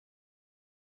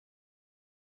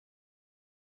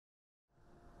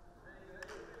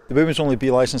The Women's Only B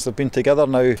licence, they've been together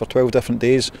now for 12 different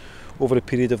days over a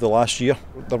period of the last year.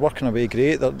 They're working away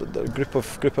great. They're a group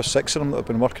of 6 of them that have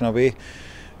been working away.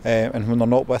 And when they're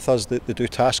not with us, they do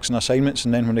tasks and assignments,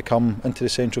 and then when they come into the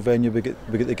central venue, we get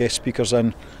the guest speakers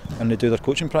in and they do their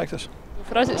coaching practice.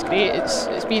 For us it's great,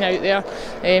 it's been out there,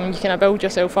 you kind of build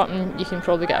yourself up and you can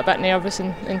probably get a bit nervous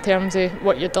in terms of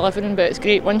what you're delivering, but it's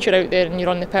great once you're out there and you're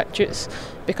on the pitch, it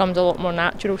becomes a lot more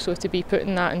natural, so to be put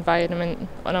in that environment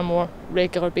on a more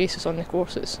regular basis on the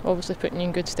course, it's obviously putting you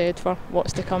in good stead for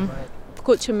what's to come.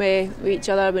 Coaching with each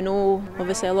other, we know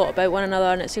obviously a lot about one another,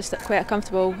 and it's just quite a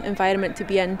comfortable environment to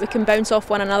be in. We can bounce off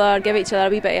one another, give each other a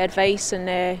wee bit of advice,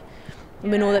 and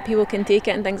we know that people can take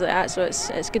it and things like that, so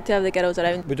it's good to have the girls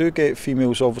around. We do get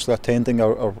females obviously attending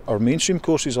our mainstream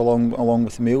courses along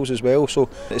with the males as well, so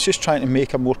it's just trying to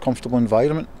make a more comfortable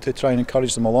environment to try and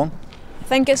encourage them along. I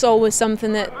think it's always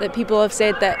something that people have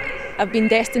said that I've been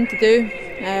destined to do.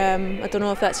 I don't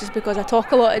know if that's just because I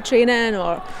talk a lot at training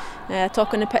or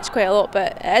talk on the pitch quite a lot,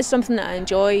 but it is something that I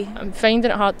enjoy. I'm finding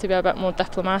it hard to be a bit more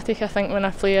diplomatic. I think when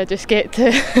I play I just get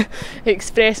to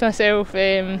express myself.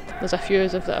 There's a few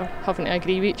of us that are having to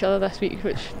agree with each other this week,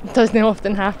 which doesn't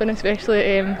often happen,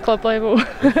 especially at club level.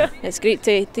 It's great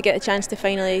to get a chance to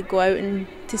finally go out and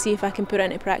to see if I can put it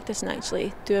into practice and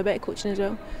actually do a bit of coaching as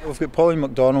well. We've got Pauline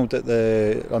McDonald at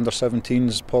the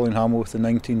under-17s, Pauline Hamill with the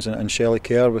 19s and Shelley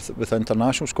Kerr with the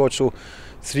international squad, so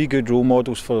 3 good role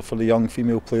models for the young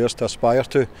female players to aspire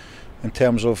to in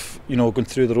terms of going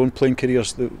through their own playing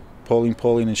careers.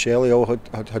 Pauline and Shelley all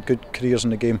had good careers in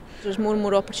the game. There's more and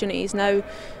more opportunities now,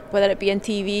 whether it be in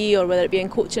TV or whether it be in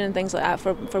coaching and things like that,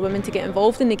 for women to get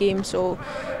involved in the game. So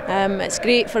it's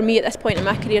great for me at this point in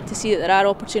my career to see that there are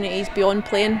opportunities beyond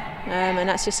playing, and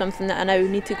that's just something that I now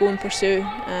need to go and pursue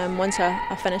once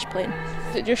I finish playing.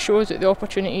 It just shows that the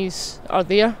opportunities are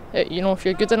there. If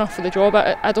you're good enough for the job,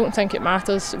 I don't think it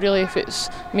matters really if it's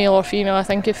male or female. I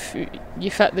think if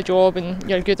you fit the job and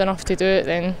you're good enough to do it,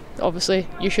 then obviously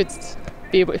you should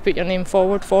be able to put your name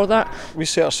forward for that. We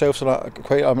set ourselves a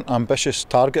quite an ambitious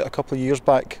target a couple of years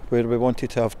back, where we wanted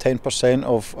to have 10%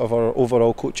 of our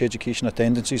overall coach education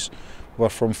attendances were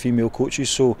from female coaches,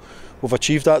 so we've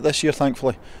achieved that this year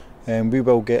thankfully. We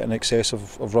will get in excess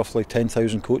of roughly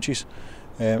 10,000 coaches.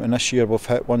 And this year we've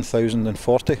hit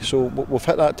 1,040, so we've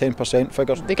hit that 10%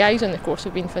 figure. The guys on the course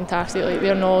have been fantastic, like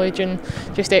their knowledge and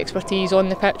just expertise on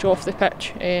the pitch, off the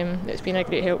pitch, it's been a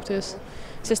great help to us.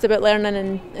 It's just about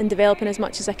learning and developing as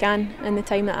much as I can in the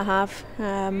time that I have,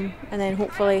 and then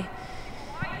hopefully,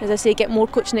 as I say, get more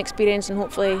coaching experience and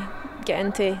hopefully get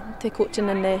into coaching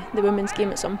in the women's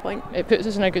game at some point. It puts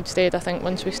us in a good stead, I think,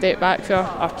 once we step back for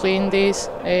our playing days,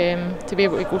 to be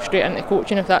able to go straight into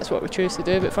coaching if that's what we choose to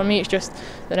do. But for me it's just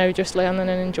now just learning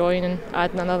and enjoying and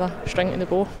adding another string to the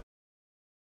bow.